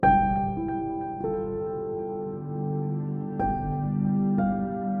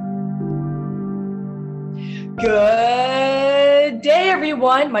Good day,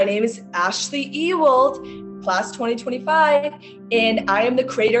 everyone. My name is Ashley Ewald, class 2025, and I am the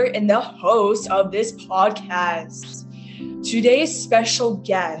creator and the host of this podcast. Today's special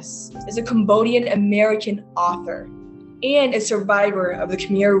guest is a Cambodian American author and a survivor of the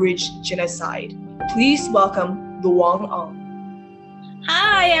Khmer Rouge genocide. Please welcome Luong Ong.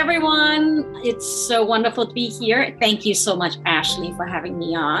 Hi, everyone. It's so wonderful to be here. Thank you so much, Ashley, for having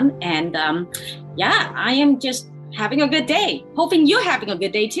me on. And I am just having a good day. Hoping you're having a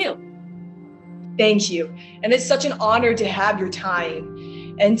good day, too. Thank you. And it's such an honor to have your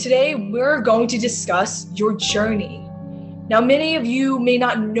time. And today we're going to discuss your journey. Now, many of you may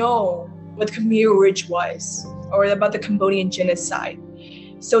not know what Khmer Rouge was or about the Cambodian genocide.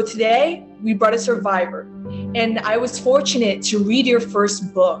 So today we brought a survivor. And I was fortunate to read your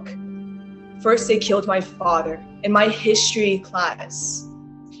first book, First They Killed My Father, in my history class.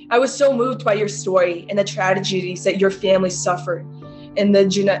 I was so moved by your story and the tragedies that your family suffered in the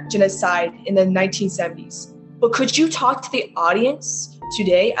genocide in the 1970s. But could you talk to the audience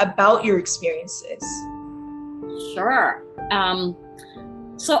today about your experiences? Sure.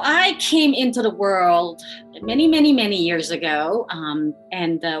 So I came into the world many, many, many years ago,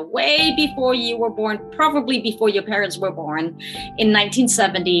 and way before you were born, probably before your parents were born, in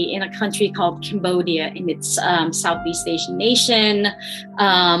 1970 in a country called Cambodia, in its Southeast Asian nation.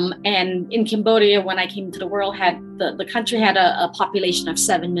 And in Cambodia, when I came to the world, the country had a population of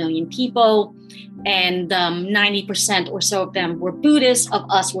 7 million people, and 90% or so of them were Buddhists, of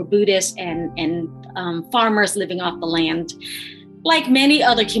us were Buddhists, and farmers living off the land. Like many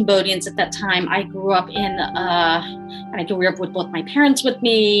other Cambodians at that time, I grew up with both my parents with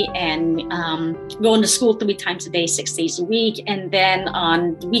me and going to school 3 times a day, 6 days a week. And then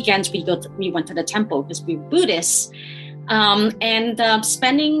on the weekends, we went to the temple because we were Buddhists.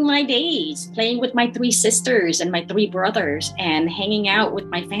 Spending my days playing with my 3 sisters and my 3 brothers and hanging out with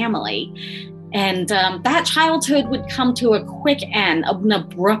my family. And that childhood would come to a quick end, an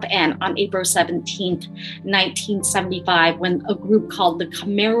abrupt end, on April 17th, 1975, when a group called the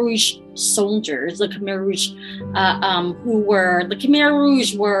Khmer Rouge soldiers, the Khmer Rouge,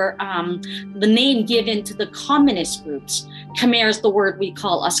 were the name given to the communist groups. Khmer is the word we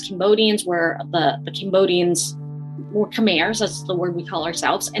call us Cambodians, where the Cambodians were Khmers, that's the word we call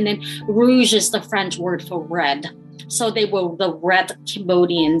ourselves. And then Rouge is the French word for red. So they were the Red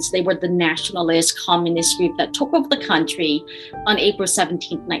Cambodians. They were the nationalist communist group that took over the country on April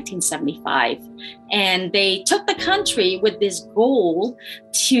 17, 1975. And they took the country with this goal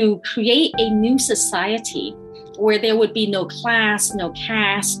to create a new society where there would be no class, no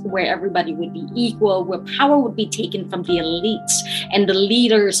caste, where everybody would be equal, where power would be taken from the elites and the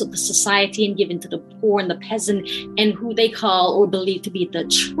leaders of the society and given to the poor and the peasant and who they call or believe to be the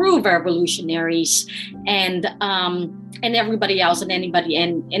true revolutionaries, and everybody else and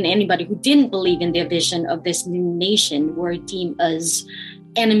anybody who didn't believe in their vision of this new nation were deemed as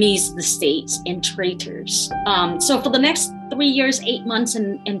enemies of the states and traitors. So for the next 3 years, 8 months,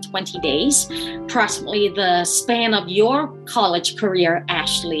 and 20 days, approximately the span of your college career,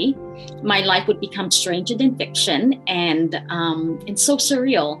 Ashley, my life would become stranger than fiction and so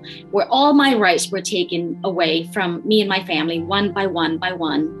surreal, where all my rights were taken away from me and my family, one by one by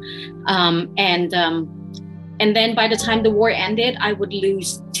one. And then by the time the war ended, I would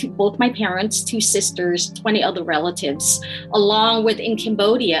lose both my parents, 2 sisters, 20 other relatives, along with in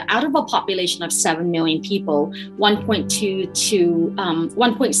Cambodia, out of a population of 7 million people,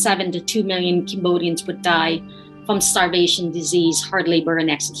 1.7 to 2 million Cambodians would die from starvation, disease, hard labor, and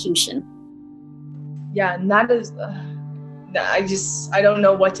execution. Yeah, and that is, I don't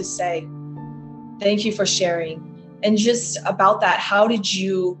know what to say. Thank you for sharing. And just about that,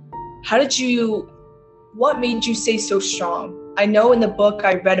 what made you stay so strong? I know in the book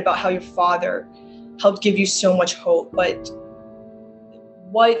I read about how your father helped give you so much hope, but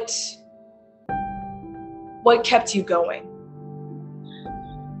what kept you going?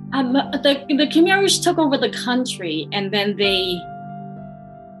 The Khmer Rouge took over the country, and then they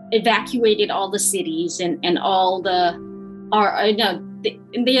evacuated all the cities and they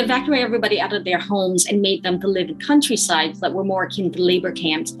evacuated everybody out of their homes and made them to live in countrysides that were more akin to labor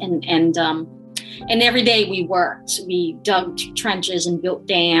camps. And every day we worked. We dug trenches and built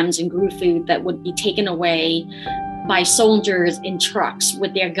dams and grew food that would be taken away by soldiers in trucks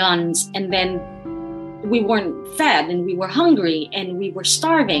with their guns. And then we weren't fed and we were hungry and we were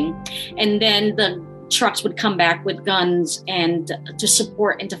starving. And then the trucks would come back with guns and to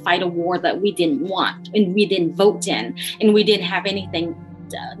support and to fight a war that we didn't want and we didn't vote in and we didn't have anything,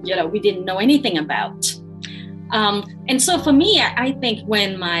 we didn't know anything about. And so for me, I think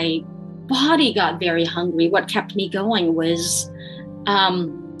when my body got very hungry. What kept me going was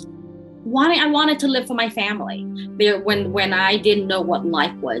I wanted to live for my family. When I didn't know what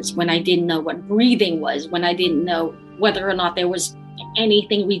life was, when I didn't know what breathing was, when I didn't know whether or not there was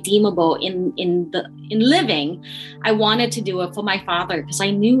anything redeemable in living, I wanted to do it for my father, because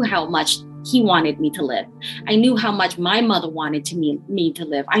I knew how much he wanted me to live. I knew how much my mother wanted me to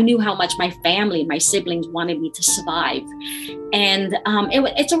live. I knew how much my family, my siblings wanted me to survive. And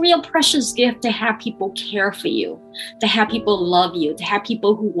it's a real precious gift to have people care for you, to have people love you, to have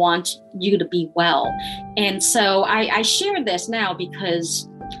people who want you to be well. And so I share this now because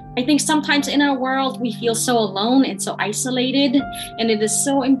I think sometimes in our world, we feel so alone and so isolated. And it is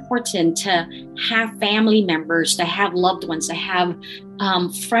so important to have family members, to have loved ones, to have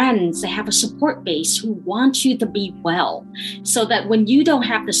friends, to have a support base who want you to be well, so that when you don't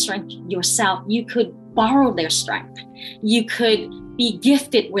have the strength yourself, you could borrow their strength. You could be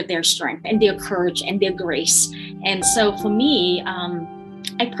gifted with their strength and their courage and their grace. And so for me,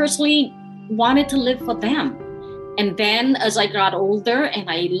 I personally wanted to live for them. And then as I got older and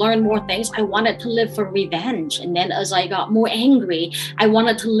I learned more things, I wanted to live for revenge. And then as I got more angry, I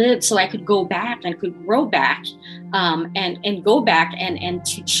wanted to live so I could go back and could grow back and go back and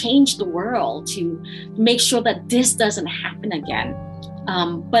to change the world, to make sure that this doesn't happen again.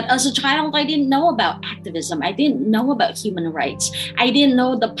 But as a child, I didn't know about activism. I didn't know about human rights. I didn't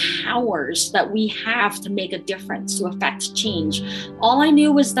know the powers that we have to make a difference, to affect change. All I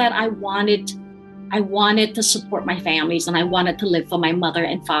knew was that I wanted to support my families, and I wanted to live for my mother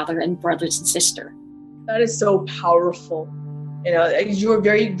and father and brothers and sister. That is so powerful. You know, you're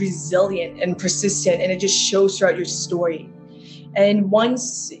very resilient and persistent, and it just shows throughout your story. And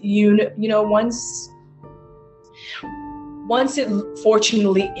once once it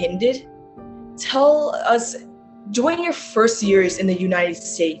fortunately ended, tell us, during your first years in the United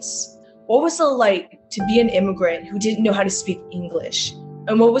States, what was it like to be an immigrant who didn't know how to speak English?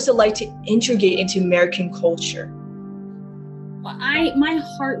 And what was it like to integrate into American culture? Well, my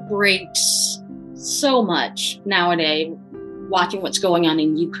heart breaks so much nowadays watching what's going on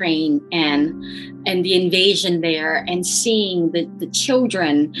in Ukraine and the invasion there, and seeing the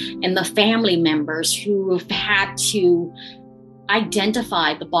children and the family members who have had to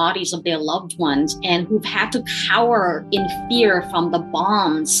identify the bodies of their loved ones and who've had to cower in fear from the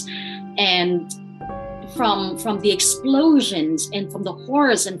bombs and from the explosions and from the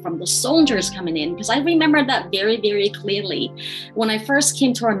horrors and from the soldiers coming in. Because I remember that very, very clearly. When I first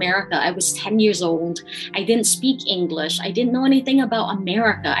came to America, I was 10 years old. I didn't speak English. I didn't know anything about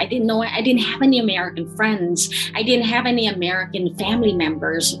America. I didn't have any American friends. I didn't have any American family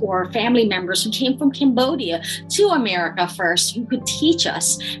members or family members who came from Cambodia to America first who could teach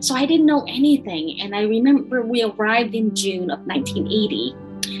us. So I didn't know anything. And I remember we arrived in June of 1980.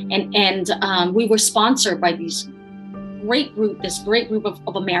 And we were sponsored by this great group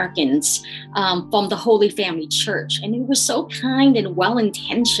of Americans from the Holy Family Church. And who was so kind and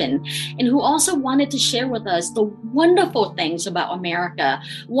well-intentioned, and who also wanted to share with us the wonderful things about America,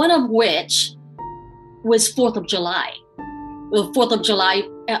 one of which was 4th of July, the 4th of July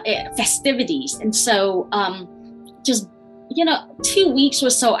festivities. And so just, 2 weeks or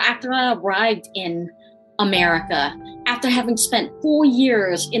so after I arrived in America, after having spent 4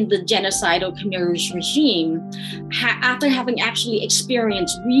 years in the genocidal Khmer Rouge regime, after having actually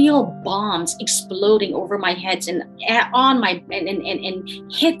experienced real bombs exploding over my heads and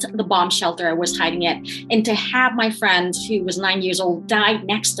hit the bomb shelter I was hiding at, and to have my friend who was 9 years old die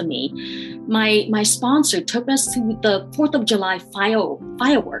next to me, my sponsor took us to the 4th of July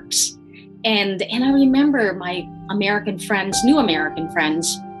fireworks. And I remember my new American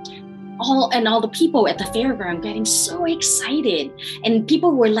friends, all the people at the fairground getting so excited, and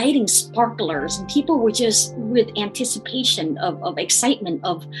people were lighting sparklers, and people were just with anticipation of excitement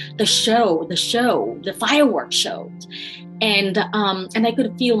of the fireworks show. And I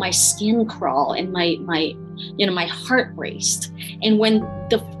could feel my skin crawl and my heart raced. And when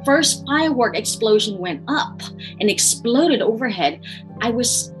the first firework explosion went up and exploded overhead, I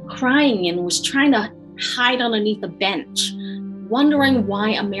was crying and was trying to hide underneath a bench, wondering why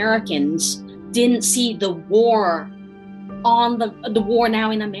Americans didn't see the war the war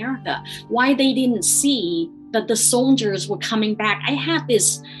now in America, why they didn't see that the soldiers were coming back. I had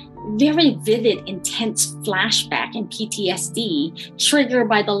this very vivid, intense flashback and PTSD triggered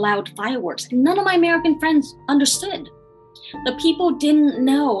by the loud fireworks. And none of my American friends understood. The people didn't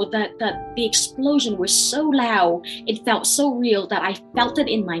know that the explosion was so loud, it felt so real, that I felt it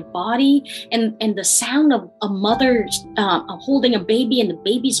in my body, and the sound of a mother holding a baby and the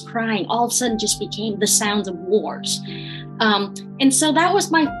baby's crying all of a sudden just became the sounds of wars. And so that was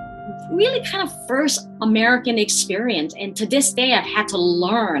my really kind of first American experience. And to this day, I've had to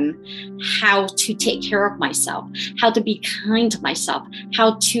learn how to take care of myself, how to be kind to myself,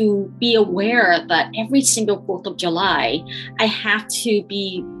 how to be aware that every single 4th of July, I have to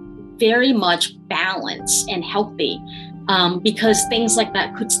be very much balanced and healthy, because things like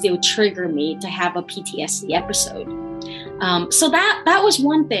that could still trigger me to have a PTSD episode. So that was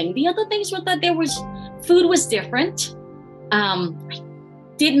one thing. The other things were that food was different. I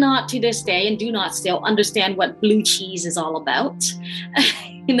did not to this day and do not still understand what blue cheese is all about.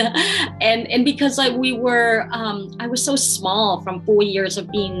 And because I was so small from 4 years of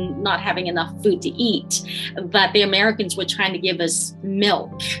not having enough food to eat, that the Americans were trying to give us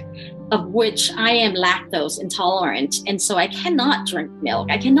milk, of which I am lactose intolerant. And so I cannot drink milk.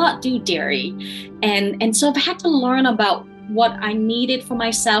 I cannot do dairy. And so I've had to learn about what I needed for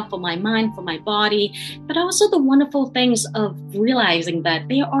myself, for my mind, for my body, but also the wonderful things of realizing that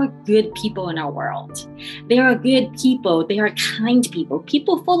there are good people in our world. There are good people. There are kind people,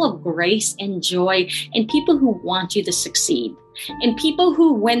 people full of grace and joy, and people who want you to succeed, and people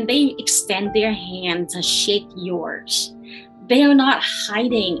who, when they extend their hand to shake yours, they are not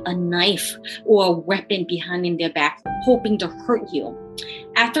hiding a knife or a weapon behind in their back, hoping to hurt you.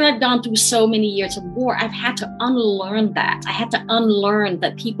 After I've gone through so many years of war, I've had to unlearn that. I had to unlearn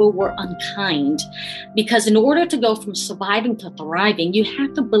that people were unkind, because in order to go from surviving to thriving, you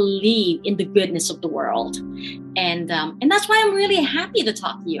have to believe in the goodness of the world. And that's why I'm really happy to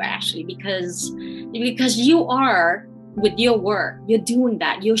talk to you, Ashley, because you are, with your work, you're doing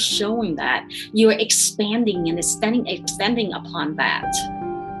that, you're showing that, you're expanding and extending upon that.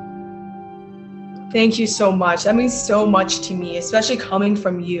 Thank you so much. That means so much to me, especially coming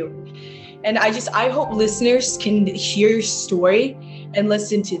from you. And I hope listeners can hear your story and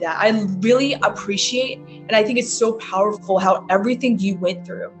listen to that. I really appreciate, and I think it's so powerful how everything you went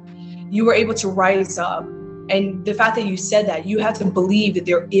through, you were able to rise up. And the fact that you said that, you have to believe that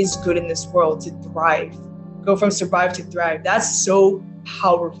there is good in this world to thrive, go from survive to thrive. That's so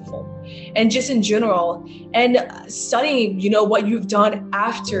powerful. And just in general, and studying, what you've done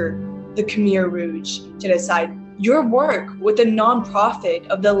after the Khmer Rouge genocide, your work with the nonprofit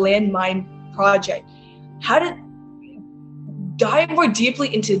of the Landmine Project. How to dive more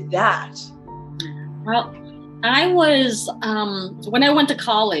deeply into that? Well, I was, when I went to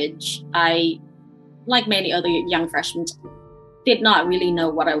college, I, like many other young freshmen, did not really know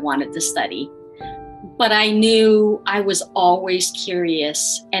what I wanted to study. But I knew I was always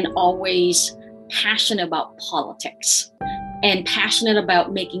curious and always passionate about politics and passionate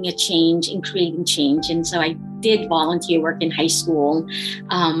about making a change and creating change. And so I did volunteer work in high school.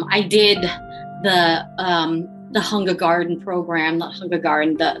 I did the Hunger Garden program,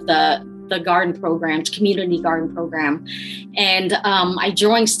 the garden programs, community garden program. And I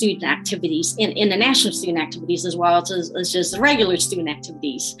joined student activities in the national student activities as well as just the regular student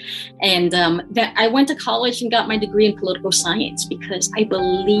activities. And that I went to college and got my degree in political science, because I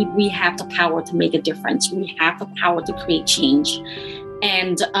believe we have the power to make a difference. We have the power to create change.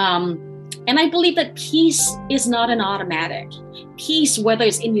 And I believe that peace is not an automatic. Peace, whether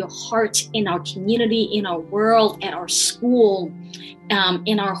it's in your heart, in our community, in our world, at our school,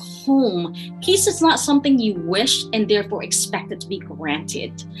 in our home, peace is not something you wish and therefore expect it to be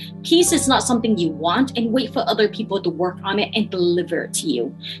granted. Peace is not something you want and wait for other people to work on it and deliver it to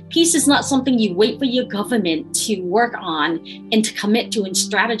you. Peace is not something you wait for your government to work on and to commit to and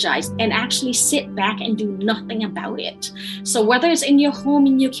strategize and actually sit back and do nothing about it. So whether it's in your home,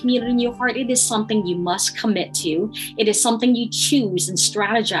 in your community, in your heart, it is something you must commit to. It is something you choose and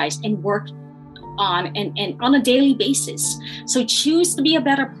strategize and work on and on a daily basis. So choose to be a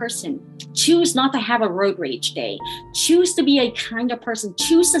better person. Choose not to have a road rage day. Choose to be a kinder person.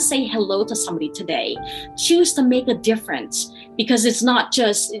 Choose to say hello to somebody today. Choose to make a difference, because it's not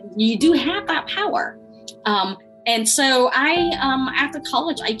just, you do have that power. And so after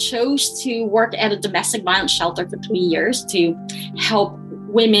college, I chose to work at a domestic violence shelter for 3 years to help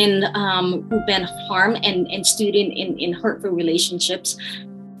women who've been harmed and student in hurtful relationships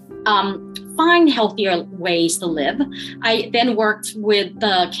find healthier ways to live. I then worked with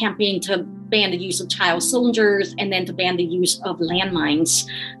the campaign to ban the use of child soldiers and then to ban the use of landmines.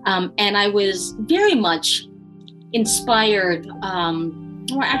 And I was very much inspired,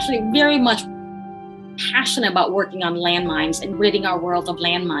 or actually very much passionate about working on landmines and ridding our world of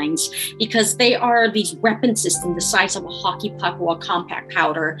landmines, because they are these weapon systems the size of a hockey puck or a compact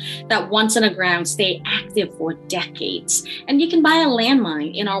powder that once in the ground stay active for decades. And you can buy a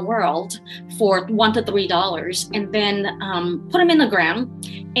landmine in our world for $1 to $3 and then put them in the ground,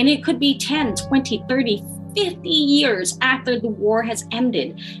 and it could be 10, 20, 30, 50 years after the war has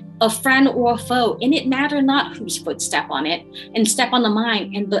ended. a friend or a foe, and it mattered not whose foot step on it, and step on the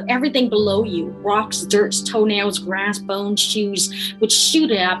mine, and everything below you, rocks, dirt, toenails, grass, bones, shoes, would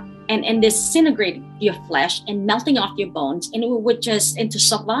shoot up and disintegrate your flesh and melting off your bones. And it would just, and to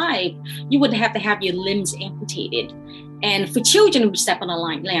survive, you would have to have your limbs amputated. And for children who step on a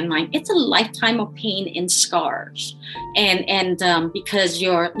landmine, it's a lifetime of pain and scars. And because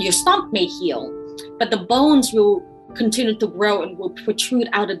your stump may heal, but the bones will continue to grow and will protrude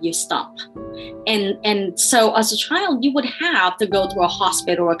out of your stump. And so as a child, you would have to go to a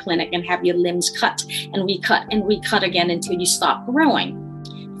hospital or a clinic and have your limbs cut and recut again until you stop growing.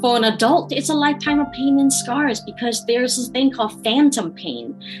 For an adult, it's a lifetime of pain and scars because there's this thing called phantom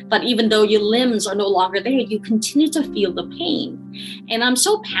pain. But even though your limbs are no longer there, you continue to feel the pain. And I'm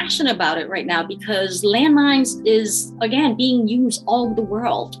so passionate about it right now because landmines is, again, being used all over the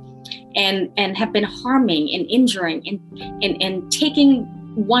world and have been harming and injuring and taking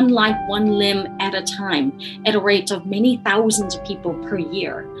one life, one limb at a time at a rate of many thousands of people per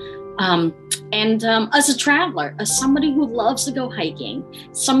year. As a traveler, as somebody who loves to go hiking,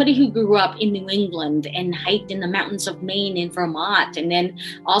 somebody who grew up in New England and hiked in the mountains of Maine and Vermont, and then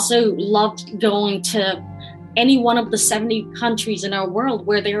also loved going to any one of the 70 countries in our world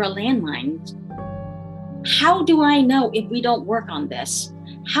where there are landmines. How do I know if we don't work on this?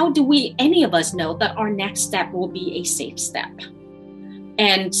 How do any of us know that our next step will be a safe step?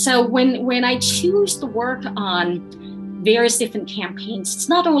 And so when I choose to work on various different campaigns, it's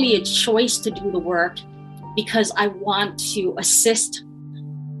not only a choice to do the work because I want to assist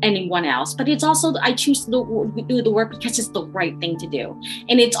anyone else, but it's also I choose to do the work because it's the right thing to do.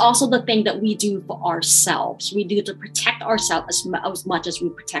 And it's also the thing that we do for ourselves. We do to protect ourselves as much as we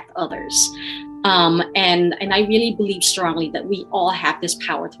protect others. And I really believe strongly that we all have this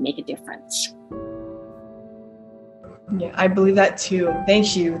power to make a difference. Yeah, I believe that too.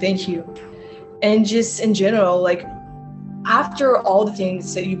 Thank you. And just in general, like after all the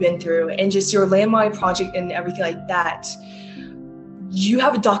things that you've been through and just your landmine project and everything like that, you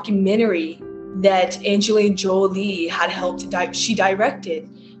have a documentary that Angelina Jolie had helped she directed.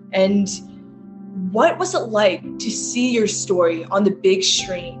 And what was it like to see your story on the big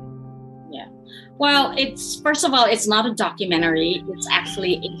screen? Yeah. Well, first of all, it's not a documentary. It's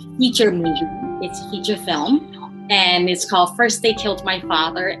actually a feature movie. It's a feature film. And it's called First They Killed My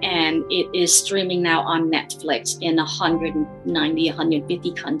Father, and it is streaming now on Netflix in 190,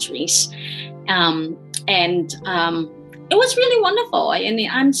 150 countries. It was really wonderful. And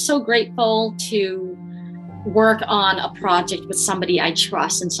I'm so grateful to work on a project with somebody I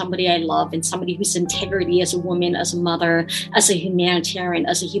trust and somebody I love and somebody whose integrity as a woman, as a mother, as a humanitarian,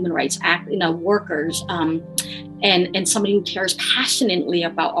 as a human rights workers, and somebody who cares passionately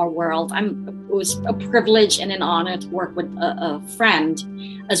about our world. It was a privilege and an honor to work with a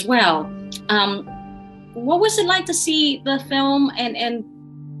friend as well. What was it like to see the film? And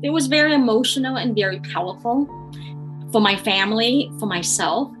it was very emotional and very powerful for my family, for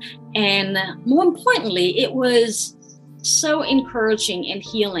myself. And more importantly, it was so encouraging and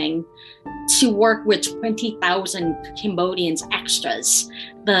healing to work with 20,000 Cambodians extras,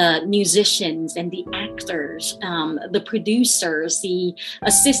 the musicians and the actors, the producers, the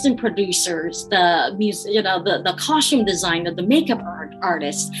assistant producers, the costume designer, the makeup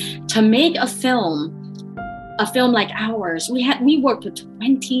artists, to make a film like ours. We worked with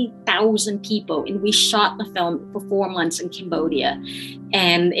 20,000 people and we shot the film for 4 months in Cambodia.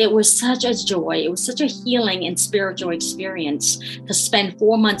 And it was such a joy. It was such a healing and spiritual experience to spend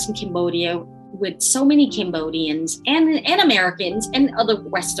 4 months in Cambodia with so many Cambodians and Americans and other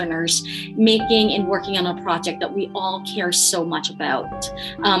Westerners making and working on a project that we all care so much about,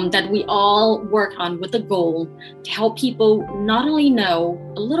 that we all work on with the goal to help people not only know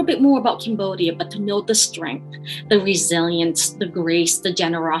a little bit more about Cambodia, but to know the strength, the resilience, the grace, the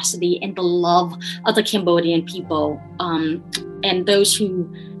generosity, and the love of the Cambodian people, and those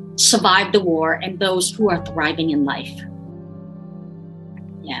who survived the war and those who are thriving in life.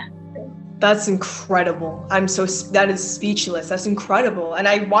 Yeah. That's incredible. That is speechless. That's incredible. And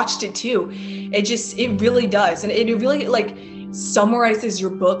I watched it too. It really does. And it really summarizes your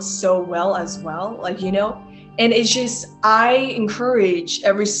book so well as well, and it's just, I encourage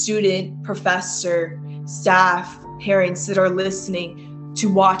every student, professor, staff, parents that are listening to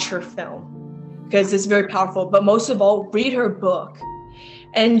watch her film because it's very powerful, but most of all, read her book.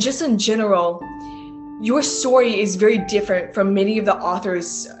 And just in general, your story is very different from many of the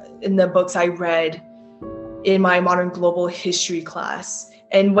authors in the books I read in my modern global history class.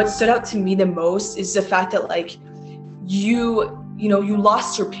 And what stood out to me the most is the fact that you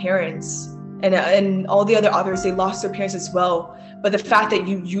lost your parents, and all the other authors, they lost their parents as well. but the fact that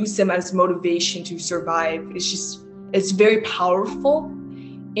you use them as motivation to survive it's very powerful.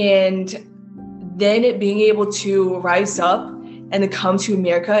 And then being able to rise up and then come to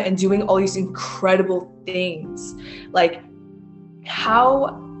America and doing all these incredible things. Like,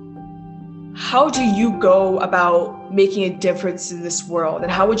 how do you go about making a difference in this world?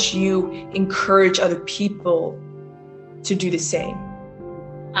 And how would you encourage other people to do the same?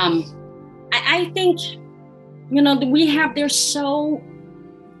 I think,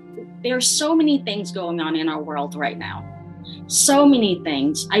 there's so many things going on in our world right now. So many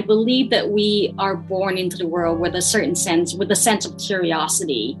things. I believe that we are born into the world with a sense of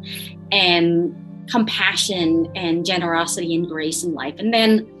curiosity and compassion and generosity and grace in life. And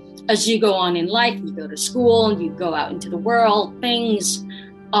then as you go on in life, you go to school, you go out into the world, things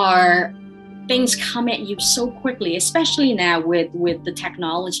come at you so quickly, especially now with the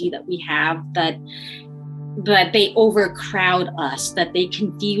technology that we have, that they overcrowd us, that they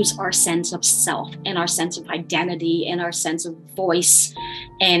confuse our sense of self and our sense of identity and our sense of voice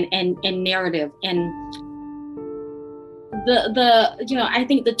and narrative. And I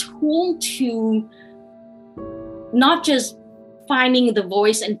think the tool to not just finding the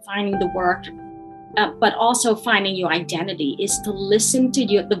voice and finding the work, but also finding your identity is to listen to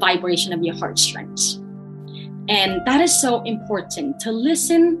the vibration of your heartstrings. And that is so important, to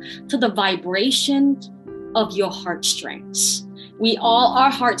listen to the vibration of your heartstrings. Our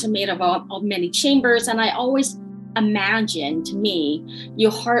hearts are made of many chambers, and I always imagine, to me,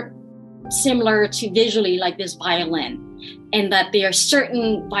 your heart similar to visually like this violin, and that there's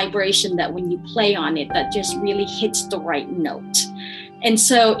certain vibration that when you play on it that just really hits the right note. And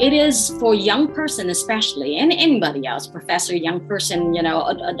so it is for a young person especially, and anybody else, professor, young person,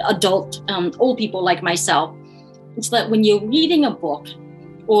 adult, old people like myself. It's that when you're reading a book,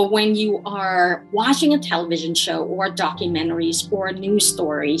 or when you are watching a television show or documentaries or news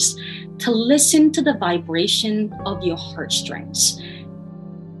stories, to listen to the vibration of your heartstrings.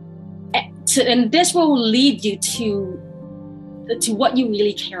 And this will lead you to what you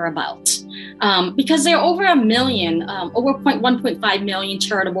really care about. Because there are over 1.5 million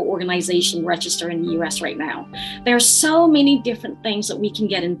charitable organizations registered in the US right now. There are so many different things that we can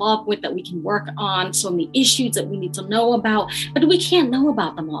get involved with, that we can work on, so many issues that we need to know about, but we can't know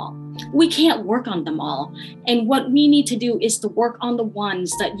about them all. We can't work on them all. And what we need to do is to work on the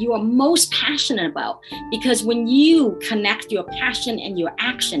ones that you are most passionate about. Because when you connect your passion and your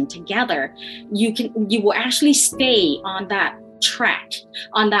action together, you will actually stay on that track,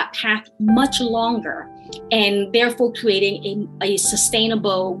 on that path much longer, and therefore creating a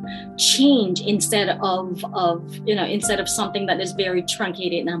sustainable change instead of something that is very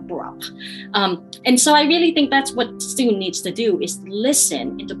truncated and abrupt. And so I really think that's what student needs to do, is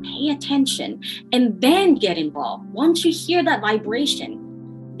listen and to pay attention and then get involved. Once you hear that vibration,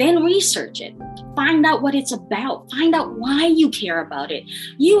 then research it. Find out what it's about. Find out why you care about it.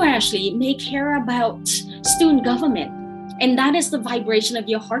 You actually may care about student government, and that is the vibration of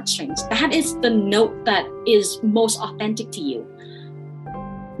your heartstrings. That is the note that is most authentic to you.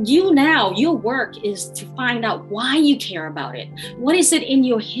 Your work is to find out why you care about it. What is it in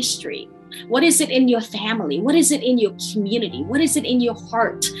your history? What is it in your family? What is it in your community? What is it in your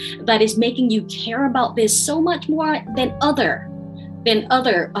heart that is making you care about this so much more than other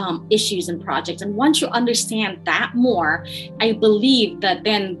issues and projects? And once you understand that more, I believe that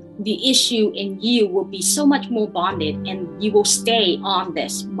then the issue in you will be so much more bonded, and you will stay on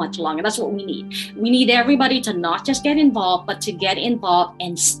this much longer. That's what we need. We need everybody to not just get involved, but to get involved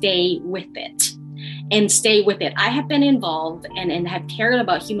and stay with it. I have been involved and have cared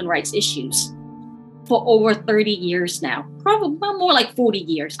about human rights issues for over 30 years now, probably more like 40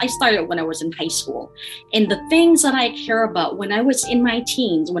 years. I started when I was in high school. And the things that I care about when I was in my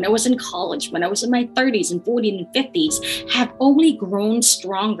teens, when I was in college, when I was in my 30s and 40s and 50s, have only grown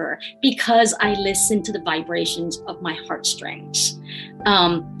stronger because I listened to the vibrations of my heartstrings.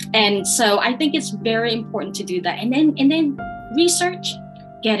 And so I think it's very important to do that. And then research,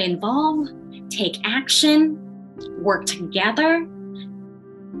 get involved, take action, work together.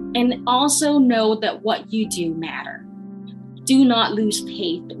 And also know that what you do matter. Do not lose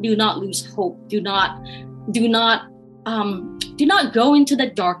faith. Do not lose hope. Do not go into the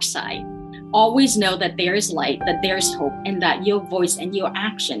dark side. Always know that there is light, that there is hope, and that your voice and your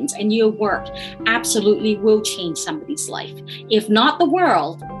actions and your work absolutely will change somebody's life. If not the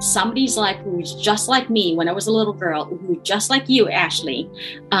world, somebody's life who's just like me when I was a little girl, who just like you, Ashley,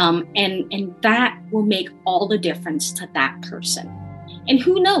 and that will make all the difference to that person. And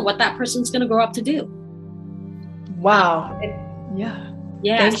who knows what that person's going to grow up to do. Wow. Yeah.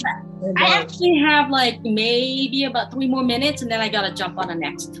 Yes. very I much. actually have like maybe about 3 more minutes, and then I gotta jump on the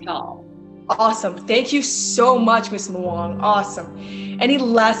next call. Awesome. Thank you so much, Miss Luong. Awesome. Any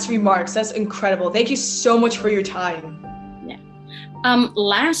last remarks? That's incredible. Thank you so much for your time.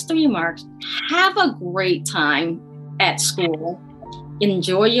 Last remarks, have a great time at school.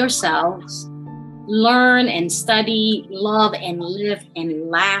 Enjoy yourselves. Learn and study, love and live and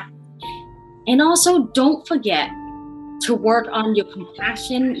laugh. And also don't forget to work on your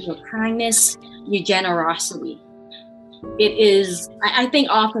compassion, your kindness, your generosity. It is, I think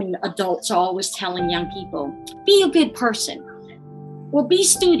often adults are always telling young people, be a good person, or be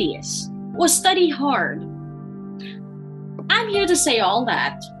studious, or study hard. I'm here to say all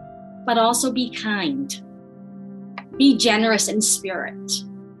that, but also be kind. Be generous in spirit.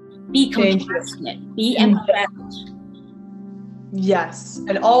 Be compassionate. Be empathetic. Yes,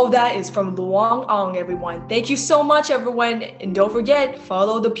 and all of that is from Luong Ong, everyone. Thank you so much, everyone. And don't forget,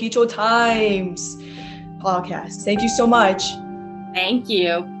 follow the Picho Times podcast. Thank you so much. Thank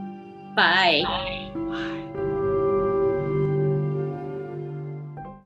you. Bye. Bye.